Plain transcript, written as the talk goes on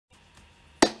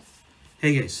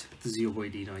Hey guys, this is your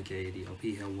boy Ninomae aka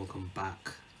DLP here. Welcome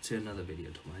back to another video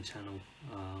to my channel.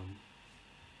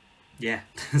 Yeah,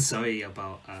 sorry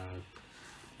about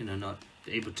not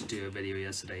able to do a video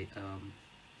yesterday.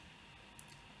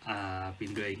 I've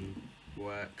been doing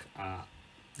work at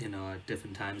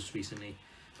different times recently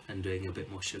and doing a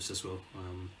bit more shifts as well.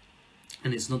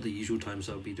 And it's not the usual times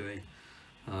I'll be doing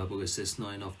because there's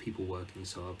not enough people working,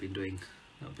 so I've been doing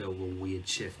a bit of a weird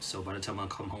shift. So by the time I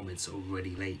come home, it's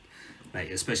already late. Like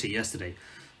especially yesterday.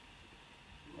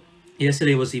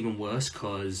 Yesterday was even worse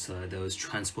because there was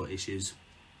transport issues.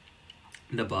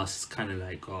 The bus kind of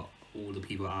like got all the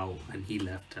people out and he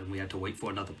left, and we had to wait for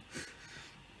another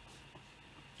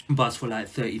bus for like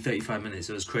 30-35 minutes.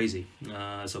 It was crazy.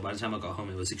 So by the time I got home,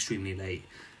 it was extremely late,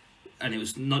 and it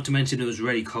was, not to mention, it was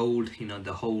really cold.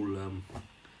 The whole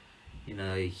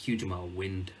a huge amount of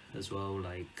wind as well.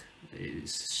 Like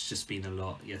it's just been a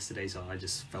lot yesterday, so I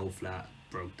just fell flat,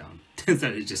 broke down. So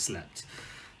it just slept.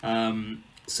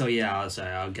 So yeah,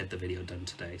 I'll get the video done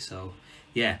today. So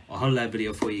yeah, a Hololive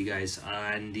video for you guys,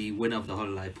 and the winner of the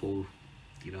Hololive poll,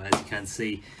 as you can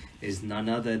see, is none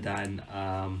other than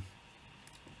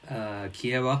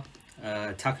Kiara,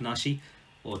 Takanashi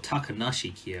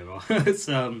Kiara.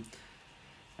 So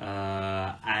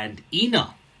and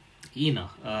Ina,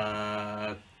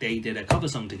 they did a cover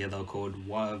song together called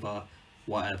Whatever.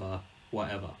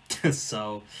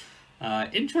 So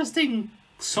interesting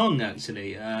song,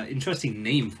 actually. Interesting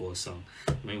name for a song.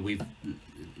 I mean, we've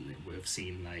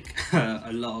seen like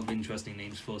a lot of interesting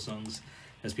names for songs.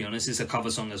 Let's be honest, it's a cover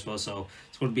song as well, so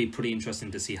it's going to be pretty interesting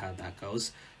to see how that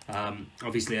goes.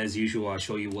 Obviously, as usual, I'll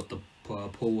show you what the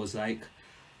poll was like.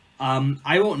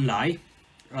 I won't lie,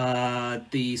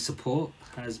 the support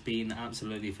has been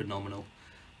absolutely phenomenal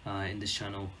in this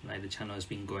channel. Like, the channel has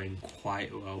been going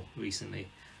quite well recently.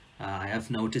 I have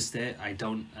noticed it.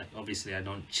 Obviously I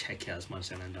don't check it as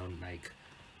much, and I don't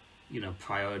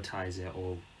prioritize it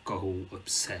or go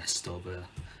obsessed over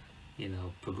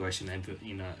progression,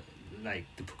 like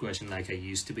the progression like I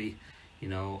used to be.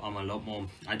 I'm a lot more,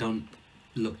 I don't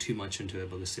look too much into it,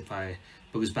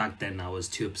 because back then I was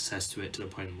too obsessed with it to the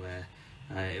point where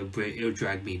it would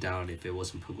drag me down if it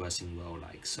wasn't progressing well.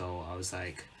 Like, so I was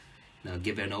like,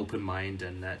 give it an open mind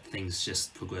and let things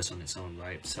just progress on its own,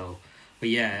 right? So but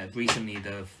yeah, recently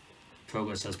the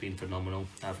progress has been phenomenal.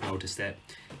 I've noticed it.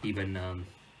 Even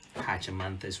Hatch and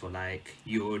Manthis were like,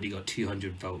 you already got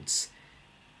 200 votes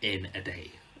in a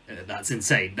day. That's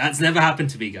insane. That's never happened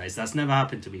to me, guys. That's never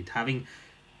happened to me. Having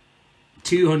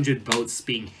 200 votes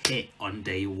being hit on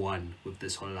day one with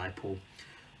this Hololive poll.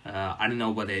 I don't know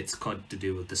whether it's got to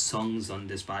do with the songs on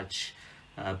this batch,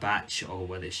 or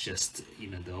whether it's just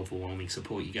the overwhelming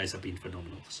support. You guys have been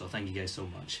phenomenal, so thank you guys so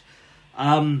much.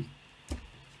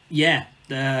 Yeah,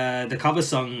 the cover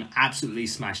song absolutely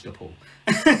smashed the poll.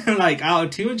 Like, out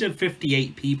of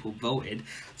 258 people voted,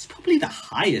 it's probably the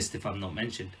highest, if I'm not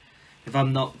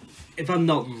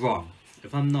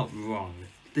wrong,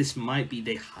 this might be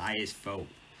the highest vote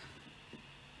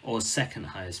or second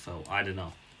highest vote, I don't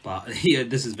know, but yeah,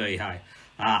 this is very high.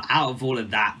 Out of all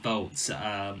of that votes,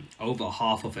 over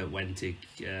half of it went to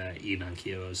Ina and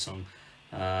Kiara's song,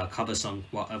 cover song,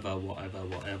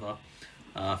 whatever.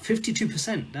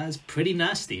 52%. That's pretty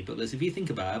nasty, because if you think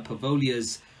about it,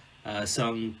 Pavolia's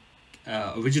song,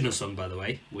 original song, by the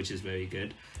way, which is very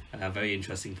good, very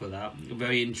interesting for that.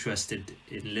 Very interested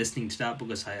in listening to that,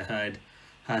 because I heard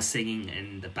her singing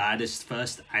in the baddest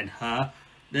first, and that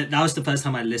was the first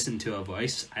time I listened to her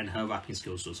voice, and her rapping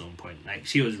skills was on point. Like,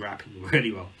 she was rapping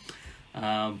really well.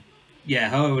 Yeah,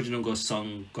 her original ghost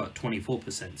song got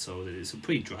 24%, so it's a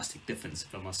pretty drastic difference,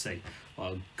 if I must say.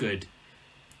 Well, good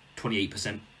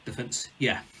 28% difference.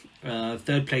 Yeah.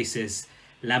 Third place is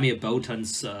Lamia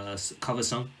Botan's cover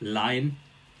song, Lion.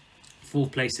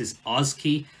 Fourth place is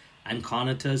Ozki and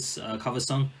Kanata's cover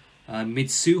song,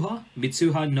 Mitsuha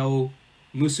no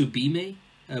Musubimi.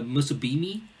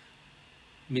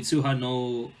 Mitsuha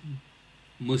no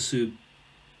Musubimi.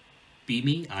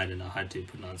 I don't know how to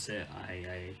pronounce it.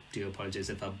 I do apologize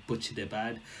if I butchered it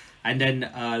bad. And then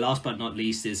last but not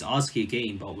least is Ozki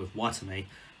again, but with Watame,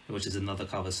 which is another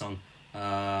cover song,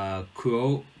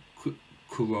 Kuroi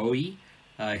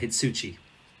Hitsuchi.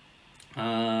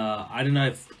 I don't know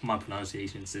if my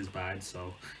pronunciation is bad,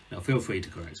 so feel free to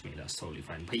correct me. That's totally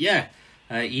fine. But yeah,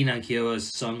 Ina and Kiara's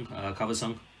song, cover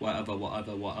song,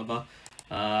 whatever.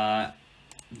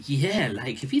 Yeah,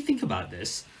 like, if you think about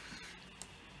this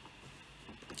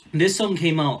song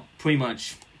came out pretty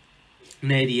much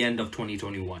near the end of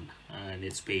 2021, and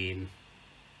it's been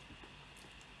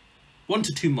 1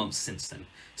 to 2 months since then.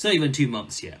 It's not even 2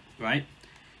 months yet, right?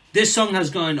 This song has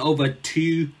gotten over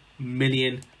 2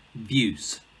 million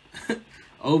views.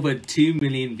 Over 2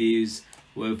 million views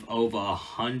with over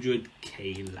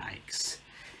 100k likes.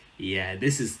 Yeah,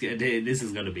 this is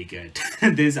gonna be good. I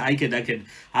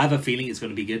have a feeling it's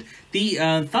gonna be good. The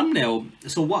thumbnail.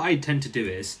 So what I tend to do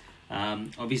is,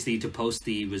 obviously to post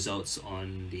the results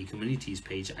on the communities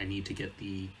page, I need to get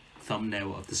the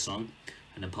thumbnail of the song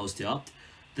and then post it up.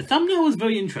 The thumbnail was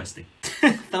very interesting.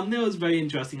 Thumbnail was very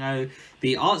interesting.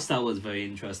 The art style was very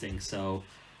interesting. So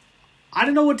I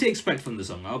don't know what to expect from the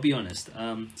song. I'll be honest.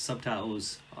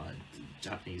 Subtitles are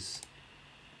Japanese.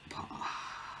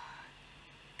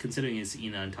 Considering it's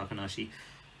Ina and Takanashi,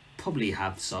 probably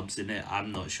have subs in it.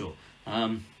 I'm not sure.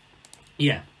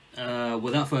 Yeah.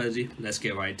 Without further ado, let's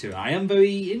get right to it. I am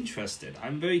very interested.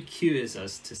 I'm very curious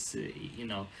as to see, you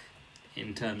know,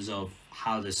 in terms of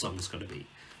how this song is gonna be.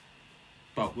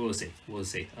 But we'll see. We'll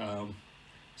see.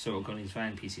 So recording's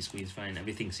fine. PC screen's fine.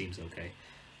 Everything seems okay.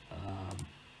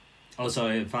 Also,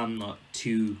 if I'm not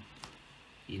too,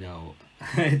 you know,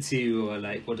 too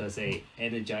like what do I say,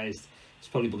 energized. It's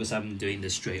probably because I'm doing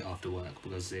this straight after work,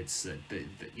 because it's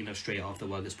you know, straight after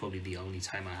work is probably the only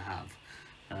time I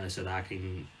have, so that I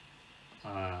can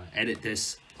edit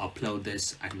this, upload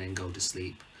this, and then go to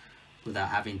sleep without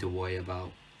having to worry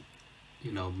about,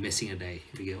 you know, missing a day,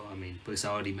 if you get what I mean. Because I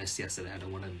already missed yesterday. I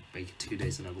don't want to make it 2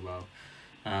 days in a row,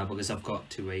 because I've got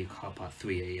to wake up at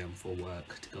 3 a.m. for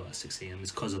work to go at 6 a.m.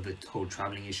 It's because of the whole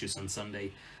traveling issues on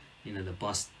Sunday. You know, the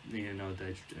bus,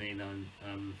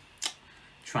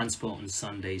 transport on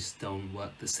Sundays don't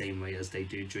work the same way as they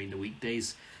do during the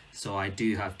weekdays, so I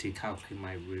do have to calculate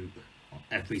my route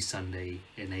every Sunday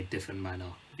in a different manner,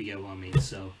 if you get what I mean.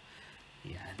 So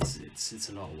yeah, it's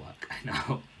a lot of work, I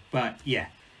know, but yeah,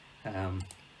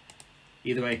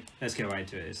 either way, let's get right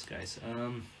to it, guys.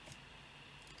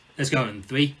 Let's go in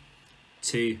 3,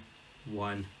 2,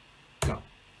 1, go.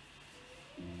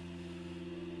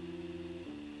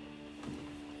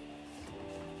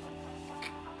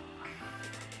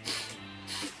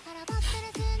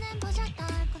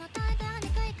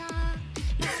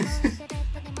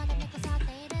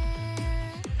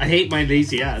 I hate my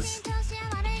lazy ass.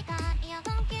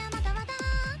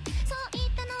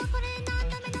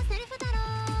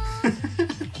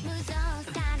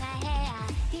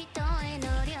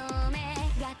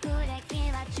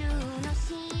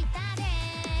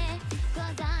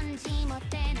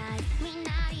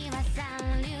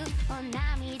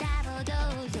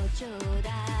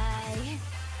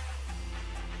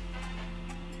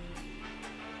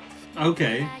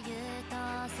 Okay.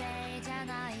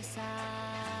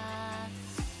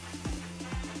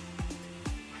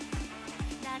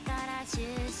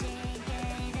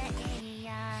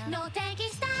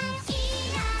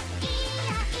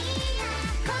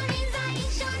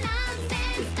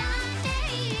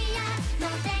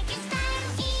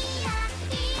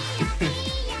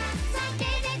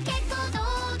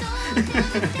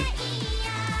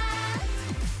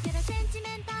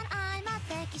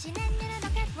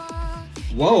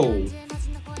 Whoa!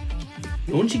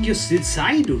 Launching your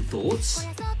suicidal thoughts?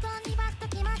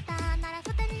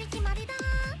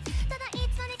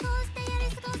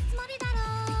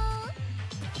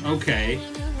 Okay.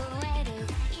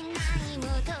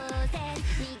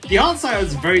 The art style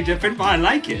is very different, but I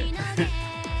like it.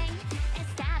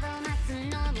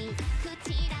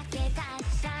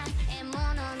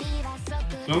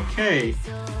 Okay.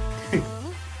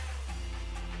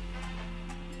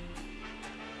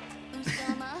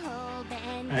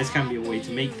 This can be a way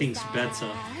to make things better.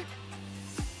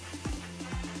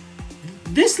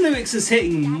 This lyrics is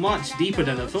hitting much deeper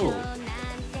than I thought.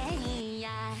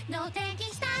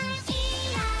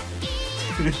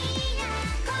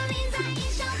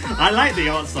 I like the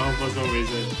art style for some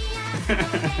reason.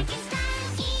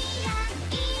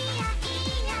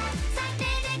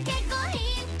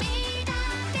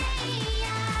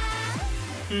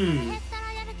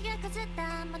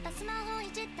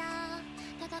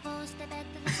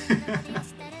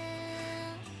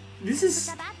 This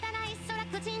is...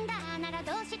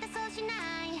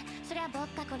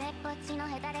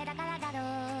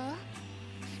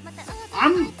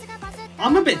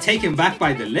 I'm a bit taken back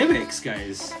by the lyrics,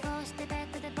 guys.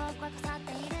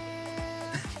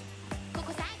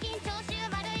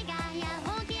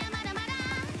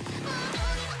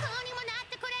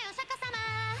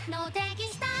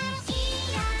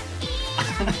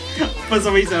 For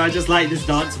some reason, I just like this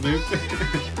dance move.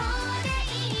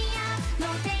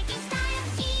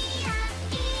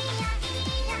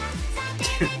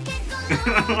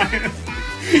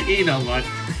 You know what?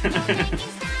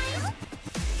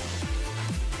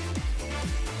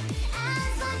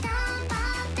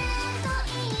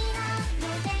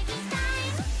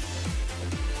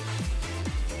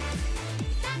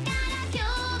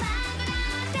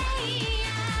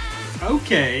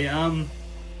 Okay,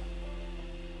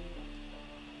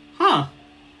 huh.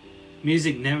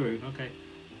 Music Neru, okay.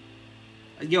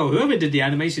 Yo, whoever did the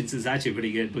animations is actually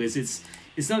pretty good, because it's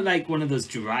not like one of those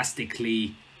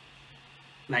drastically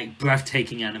like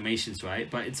breathtaking animations, right?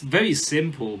 But it's very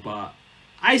simple, but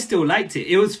I still liked it.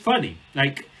 It was funny.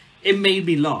 Like, it made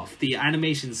me laugh. The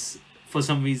animations, for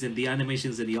some reason, the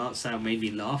animations and the art style made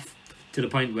me laugh to the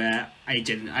point where I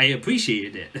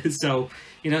appreciated it. So,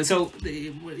 this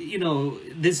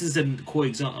is a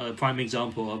prime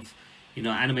example of,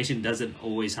 animation doesn't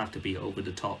always have to be over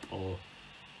the top or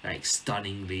like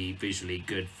stunningly visually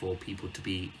good for people to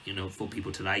be, for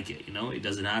people to like it. It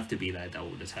doesn't have to be like that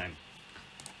all the time.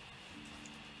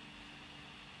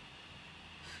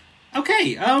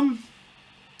 Okay,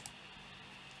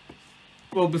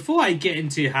 well, before I get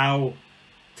into how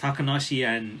Takanashi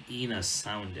and Ina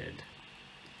sounded,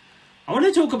 I want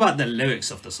to talk about the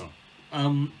lyrics of the song.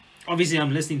 Obviously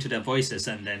I'm listening to their voices,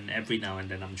 and then every now and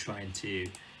then I'm trying to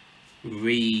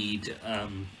read,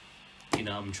 I'm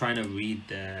trying to read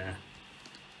the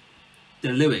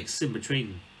lyrics in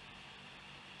between.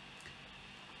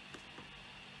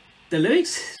 The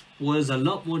lyrics was a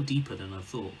lot more deeper than I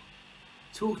thought.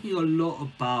 Talking a lot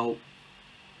about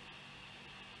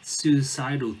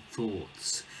suicidal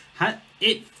thoughts.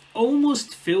 It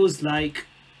almost feels like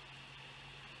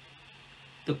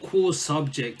the core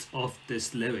subject of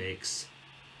this lyrics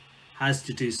has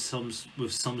to do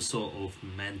with some sort of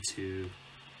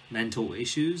mental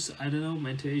issues. I don't know,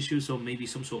 mental issues, or maybe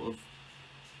some sort of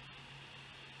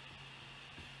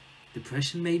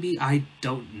depression, maybe. I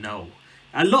don't know.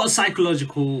 A lot of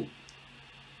psychological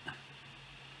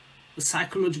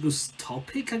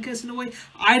topic, I guess, in a way.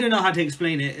 I don't know how to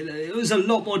explain it. It was a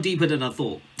lot more deeper than I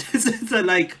thought. So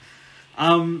like,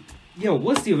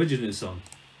 what's the original song?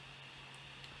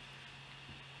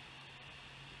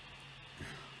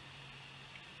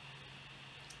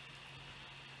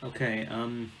 Okay,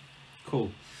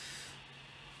 cool.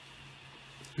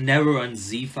 Never on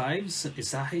Z5s,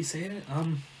 is that how you say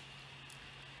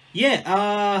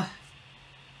it?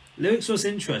 Lyrics was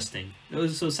interesting. It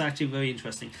was actually very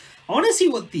interesting. I want to see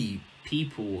what the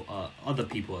other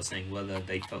people are saying, whether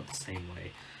they felt the same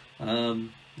way.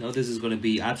 No, this is going to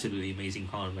be absolutely amazing.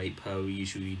 Can't wait. Per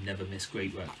usually never miss.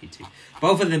 Great work, you two.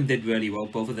 Both of them did really well.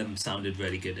 Both of them sounded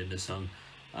really good in the song.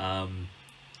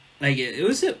 It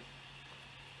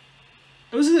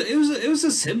was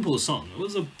a simple song. It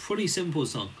was a pretty simple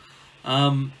song.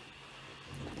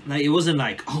 It wasn't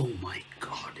like, oh my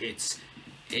god, it's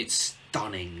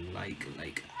stunning,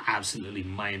 like absolutely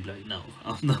mind blowing. No,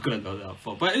 I'm not gonna go that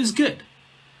far. But it was good.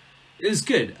 It was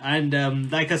good,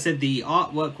 and like I said, the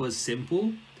artwork was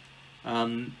simple.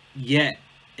 Yet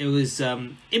it was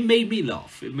it made me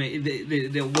laugh. It made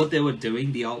what they were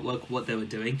doing, the artwork, what they were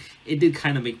doing. It did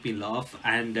kind of make me laugh,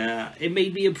 and it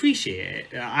made me appreciate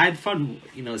it. I had fun,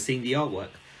 seeing the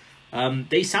artwork.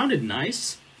 They sounded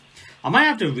nice. I might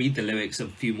have to read the lyrics a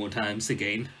few more times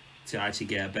again to actually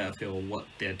get a better feel of what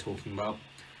they're talking about.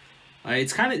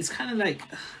 It's kind of like,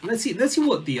 let's see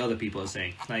what the other people are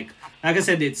saying. Like I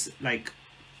said, it's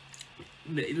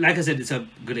it's a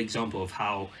good example of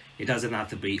how it doesn't have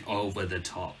to be over the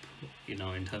top, in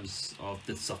terms of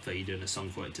the stuff that you do in a song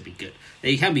for it to be good.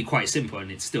 It can be quite simple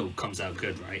and it still comes out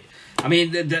good, right? I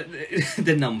mean,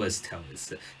 the numbers tell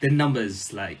us. The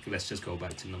numbers, let's just go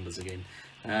back to numbers again.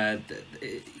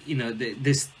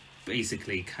 This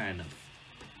basically kind of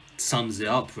sums it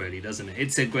up, really, doesn't it?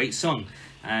 It's a great song,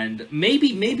 and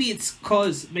maybe it's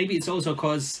also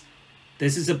cause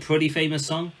this is a pretty famous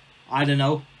song. I don't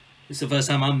know. It's the first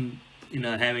time I'm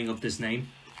hearing of this name,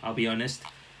 I'll be honest.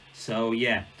 So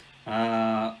yeah,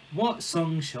 what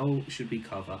song should we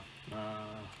cover?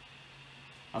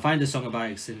 I find a song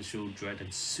about existential dread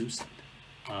and suicide.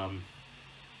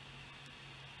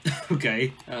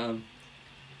 Okay.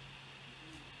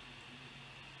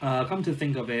 Come to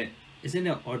think of it, isn't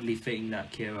it oddly fitting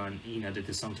that Kiara and Ina did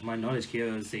the song? To my knowledge,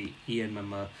 Kiara is the Ian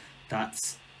member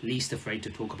that's least afraid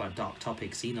to talk about dark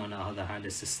topics. Ina, on the other hand,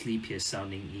 is the sleepiest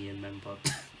sounding Ian member.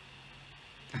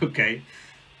 Okay,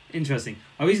 interesting.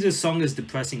 Obviously, the song is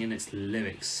depressing in its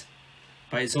lyrics,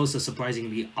 but it's also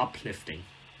surprisingly uplifting.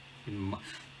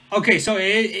 Okay, so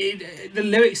the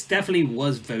lyrics definitely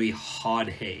was very hard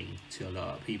hitting to a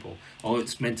lot of people, or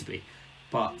it's meant to be.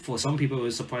 But for some people, it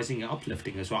was surprisingly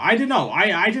uplifting as well. I don't know.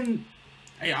 I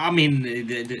mean,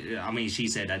 she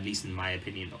said, at least in my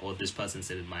opinion, or this person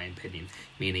said in my opinion,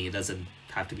 meaning it doesn't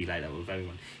have to be like that with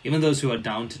everyone. Even those who are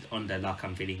down on their luck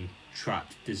and feeling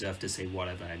trapped deserve to say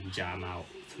whatever and jam out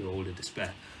through all the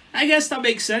despair. I guess that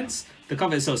makes sense. The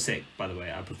cover is so sick, by the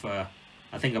way. I prefer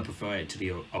I think I prefer it to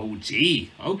the OG.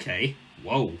 Okay.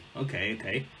 Whoa.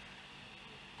 Okay.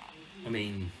 I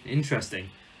mean, interesting.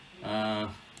 As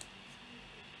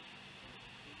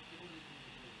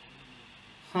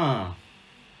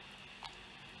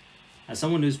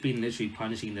someone who's been literally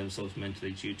punishing themselves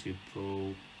mentally due to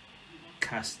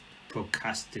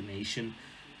procrastination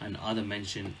and other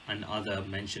mentioned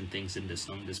things in the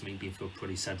song, this made me feel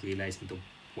pretty sad realizing the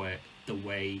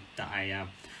way that I am.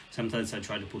 Sometimes I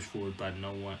try to push forward, but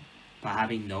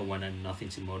having no one and nothing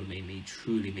to motivate me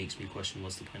truly makes me question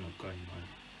what's the point of going on.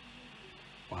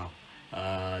 Wow.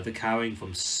 The cowering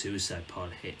from suicide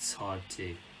part hits hard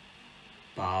too,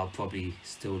 but I'll probably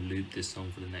still loop this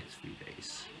song for the next few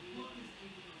days.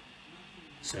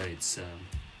 So it's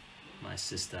my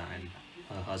sister and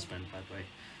her husband, by the way,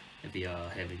 if you are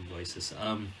hearing voices.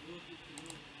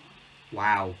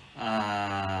 Wow.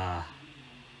 I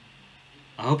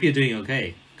hope you're doing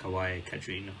okay, Kawaii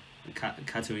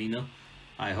Katerina.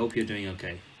 I hope you're doing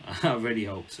okay. I really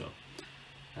hope so.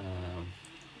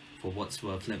 For what's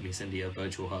worth, let me send you a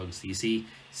virtual hugs. You see,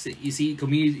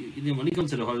 community. You know, when it comes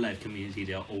to the Hololive community,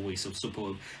 they are always so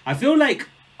supportive. I feel like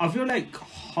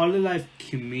Hololive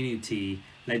community,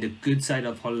 like the good side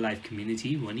of Hololive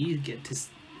community, when you get to,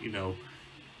 you know,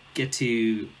 get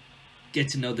to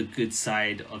know the good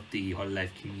side of the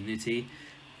Hololive community,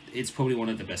 it's probably one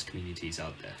of the best communities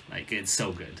out there. Like, it's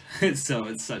so good. It's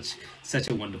such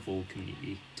a wonderful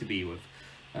community to be with.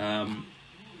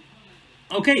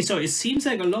 Okay, so it seems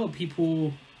like a lot of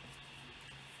people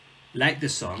like the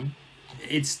song.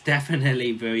 It's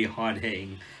definitely very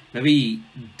hard-hitting, very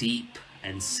deep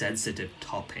and sensitive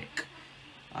topic.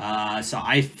 So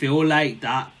I feel like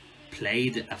that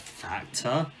played a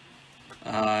factor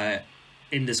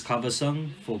in this cover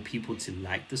song for people to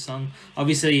like the song.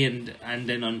 Obviously, and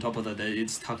then on top of that,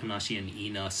 it's Takanashi and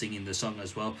Ina singing the song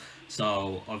as well.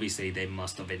 So obviously they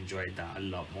must have enjoyed that a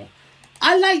lot more.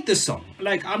 I like the song.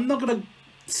 Like, I'm not gonna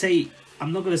say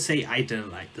I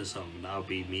didn't like the song. That would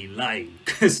be me lying,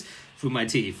 because through my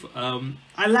teeth.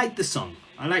 I like the song.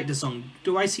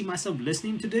 Do I see myself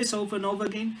listening to this over and over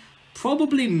again?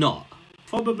 Probably not.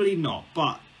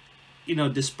 But, you know,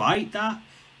 despite that,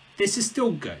 this is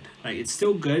still good. Like, it's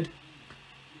still good.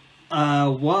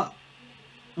 What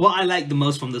I like the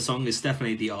most from the song is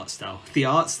definitely the art style. The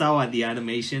art style and the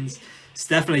animations. It's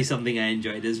definitely something I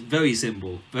enjoyed. It's very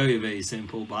simple, very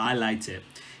simple, but I liked it.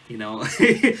 You know,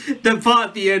 the part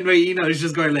at the end where, you know, it's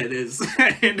just going like this,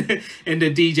 and the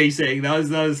DJ saying that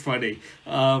was funny.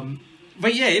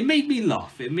 But yeah, it made me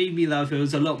laugh. It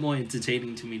was a lot more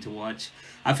entertaining to me to watch.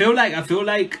 I feel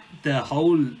like the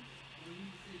whole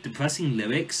depressing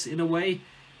lyrics, in a way,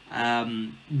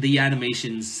 the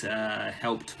animations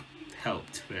helped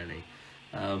really.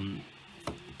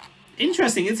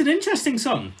 Interesting. It's an interesting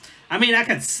song. I mean,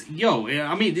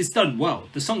 it's done well.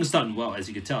 The song is done well, as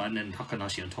you can tell. And then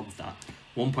Takanashi on top of that,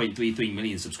 1.33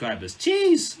 million subscribers.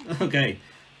 Jeez. Okay.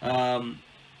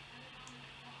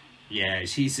 Yeah,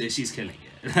 she's killing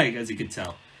it. Like, as you can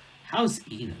tell. How's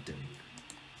Ina doing?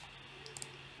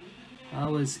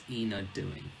 How is Ina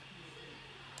doing?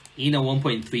 Ina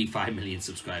 1.35 million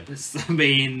subscribers. I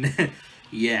mean,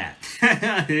 yeah,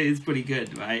 it's pretty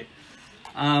good, right?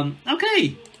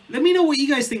 Okay, let me know what you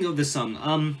guys think of this song.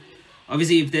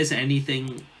 Obviously, if there's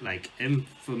anything like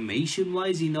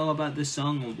information-wise you know about this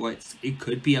song or what it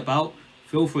could be about,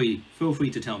 feel free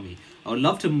to tell me. I would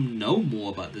love to know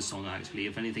more about this song. Actually,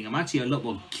 if anything, I'm actually a lot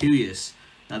more curious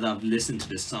now that I've listened to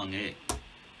this song.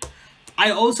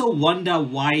 I also wonder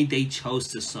why they chose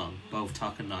the song, both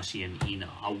Takanashi and Ina.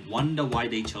 I wonder why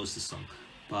they chose the song.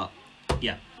 But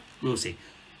yeah, we'll see.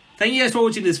 Thank you guys for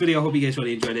watching this video. I hope you guys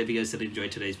really enjoyed it. If you guys did enjoy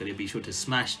today's video, be sure to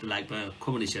smash the like button,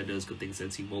 comment, and share those good things,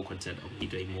 and see more content of me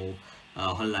doing more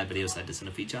Hololive videos like this in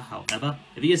the future. However,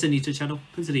 if you guys are new to the channel,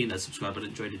 consider hitting that subscribe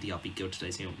button, join the DRP Guild today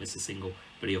so you don't miss a single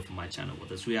video from my channel.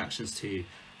 Whether it's reactions to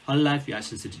Hololive,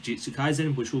 reactions to Jujutsu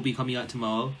Kaisen, which will be coming out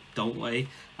tomorrow. Don't worry,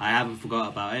 I haven't forgot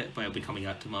about it, but it'll be coming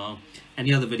out tomorrow.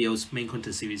 Any other videos, main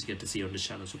content series you get to see on this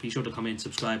channel. So be sure to comment,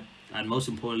 subscribe, and most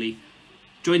importantly,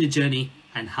 join the journey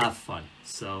and have fun.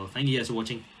 So thank you guys for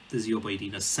watching. This is your boy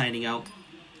Dino signing out.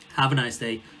 Have a nice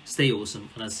day, stay awesome,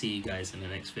 and I'll see you guys in the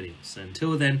next video. So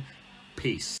until then,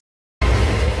 peace.